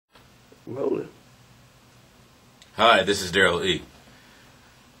Rolling. Hi, this is Darryl E.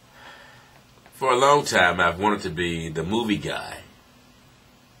 For a long time, I've wanted to be the movie guy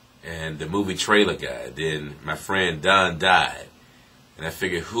and the movie trailer guy. Then my friend Don died, and I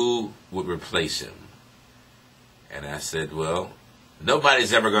figured who would replace him. And I said, well,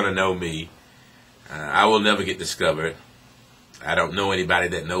 nobody's ever going to know me. I will never get discovered. I don't know anybody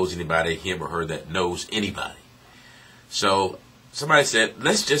that knows anybody, him or her that knows anybody. So somebody said,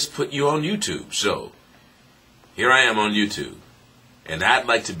 let's just put you on YouTube. So here I am on YouTube, and I'd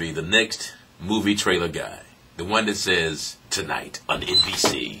like to be the next movie trailer guy, the one that says, tonight on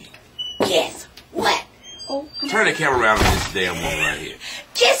NBC. Guess what? Oh, turn the camera around on this damn woman right here.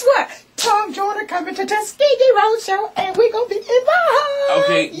 Guess what? Tom Jordan coming to Tuskegee Roadshow, and we're going to be involved.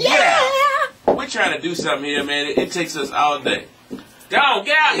 Okay, yeah. We're trying to do something here, man. It takes us all day. Go on,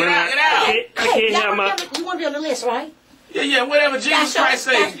 get out, get out, get out. I can't have my... You want to be on the list, right? Yeah, whatever Jesus Christ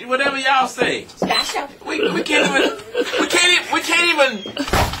say, whatever y'all say. We can't even,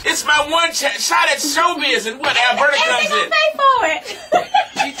 it's my one shot at showbiz, and what, Alberta comes in. And pay for it.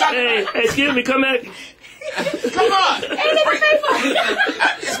 Hey, excuse me, come back. Come on.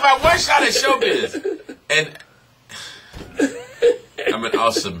 It's my one shot at showbiz. And I'm an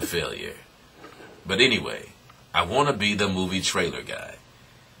awesome failure. But anyway, I want to be the movie trailer guy.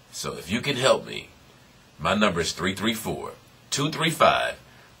 So if you can help me, my number is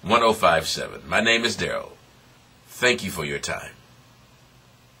 334-235-1057. My name is Darryl. Thank you for your time.